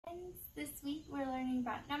friends. This week we're learning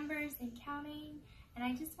about numbers and counting, and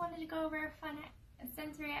I just wanted to go over a fun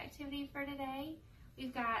sensory activity for today.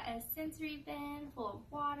 We've got a sensory bin full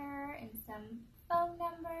of water and some foam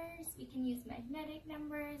numbers. We can use magnetic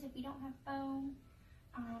numbers if we don't have foam.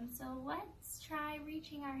 So let's try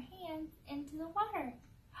reaching our hands into the water.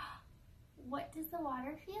 What does the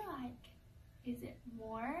water feel like? Is it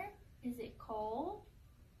warm? Is it cold?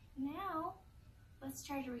 Now, let's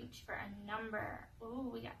try to reach for a number. Oh,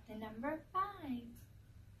 we got the number 5.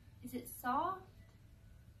 Is it soft?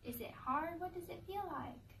 Is it hard? What does it feel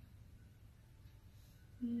like?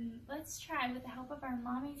 Let's try with the help of our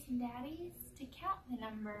mommies and daddies to count the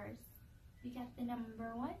numbers. We got the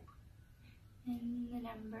number 1, and the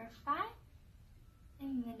number 5,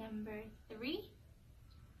 and the number 3.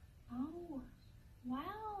 Oh,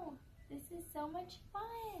 wow, this is so much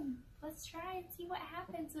fun. Let's try and see what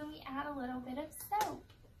happens when we add a little bit of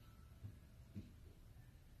soap.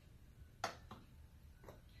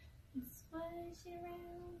 And swish it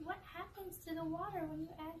around. What happens to the water when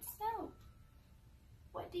you add soap?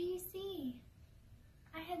 What do you see?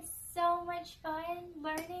 I had so much fun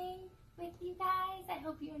learning with you guys. I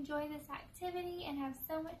hope you enjoy this activity and have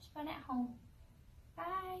so much fun at home.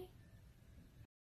 Bye.